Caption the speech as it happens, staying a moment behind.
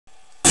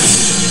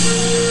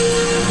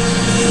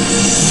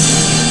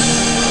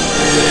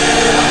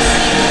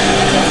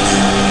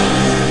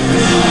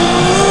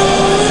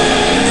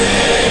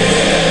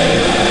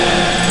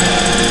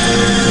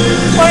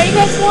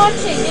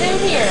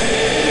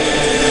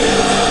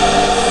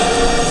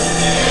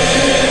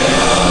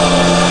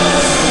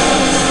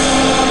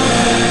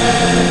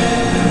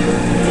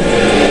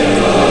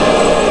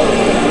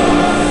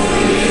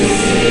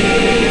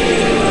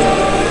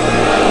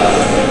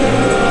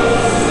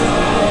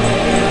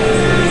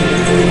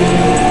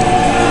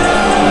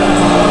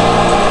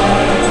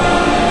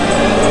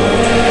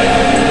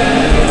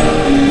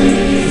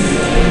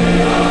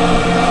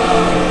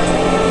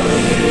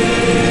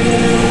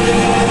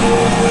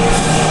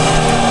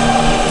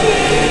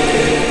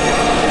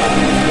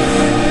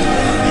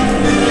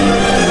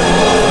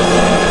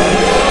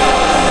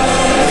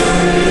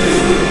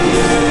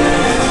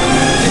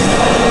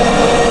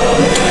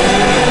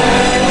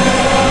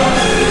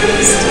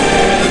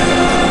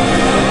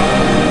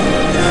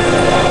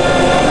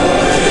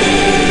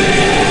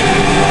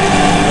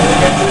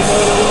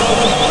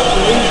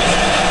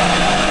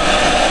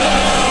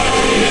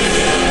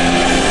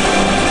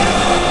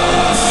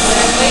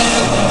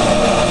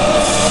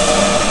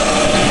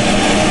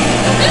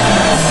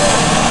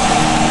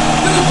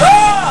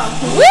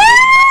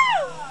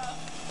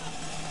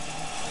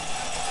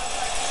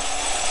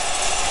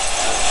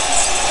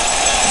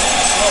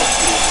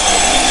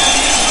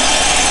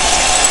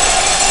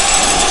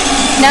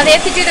Now they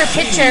have to do their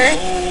picture.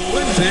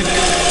 Olympic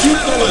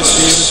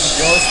medalist.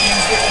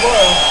 Yellowstone's getting the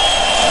blow.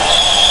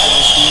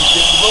 Yellowstone's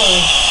getting the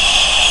blow.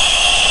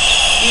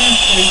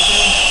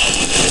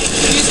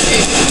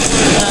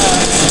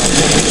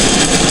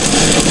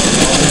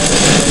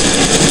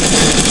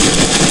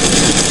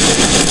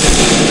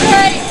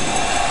 Right.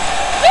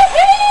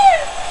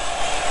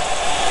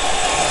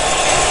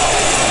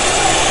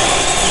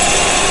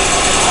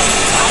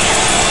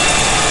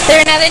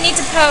 There, now they need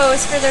to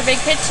pose for their big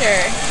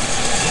picture.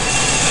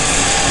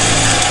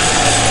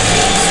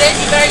 Sid,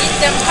 you better get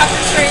them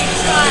puppet tree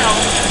style.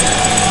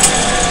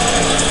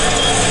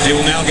 They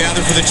will now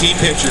gather for the team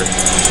picture.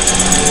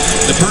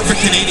 The perfect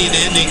Canadian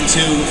ending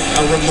to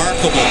a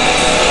remarkable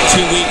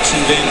 2 weeks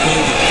in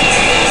Vancouver,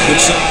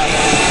 which saw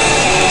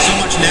so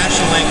much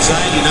national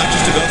anxiety, not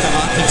just about the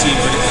hockey team,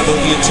 but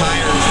about the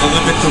entire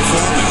Olympic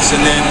performance.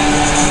 And then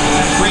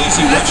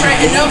crazy Russian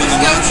goal in the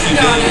last few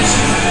days.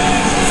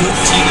 14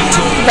 in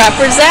total.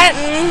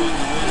 Representing.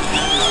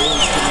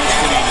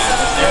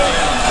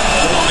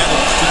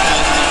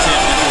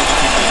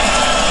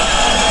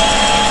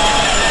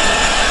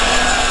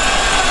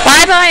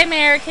 Bye-bye,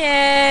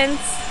 Americans.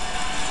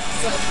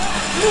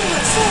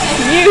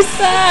 You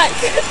suck.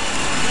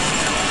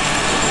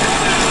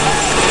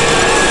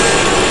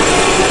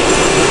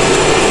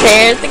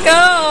 There's the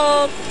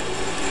gold.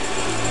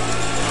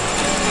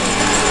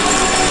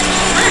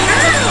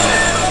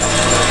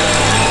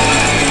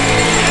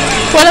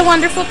 What a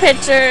wonderful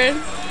picture.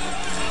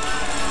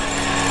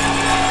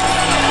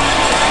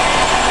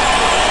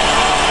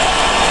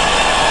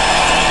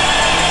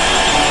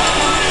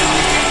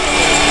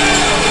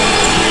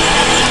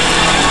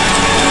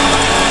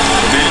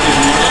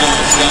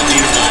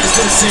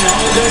 Say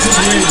all it does is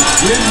win,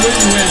 win, win,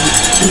 win.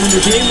 And when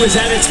the game was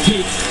at its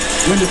peak,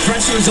 when the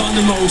pressure was on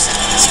the most,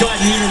 Scott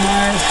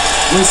Niedermayer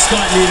was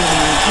Scott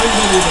Niedermayer.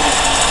 Unbelievable.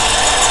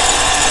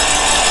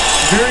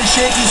 Very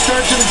shaky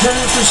start to the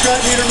tournament for Scott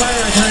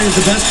Niedermayer. I thought he was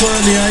the best player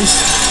on the ice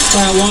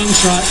by a long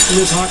shot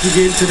in this hockey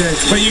game today.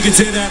 But you can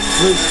say that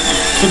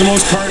for the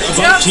most part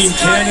about Team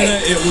Canada.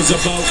 It was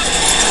about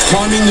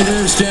calming the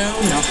nerves down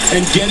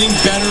and getting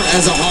better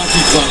as a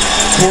hockey club.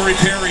 Corey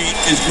Perry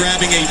is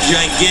grabbing a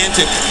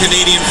gigantic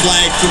Canadian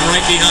flag from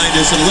right behind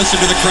us, and listen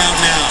to the crowd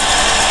now.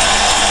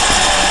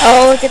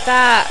 Oh, look at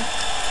that.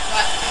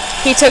 What?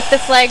 He took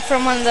the flag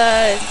from one of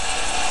the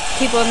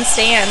people in the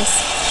stands.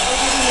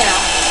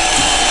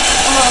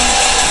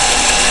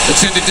 Let's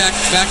send it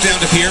back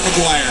down to Pierre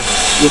Maguire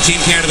with Team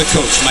Canada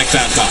coach Mike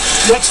Babcock.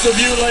 What's the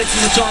view like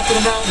from the top of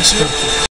the mountains here?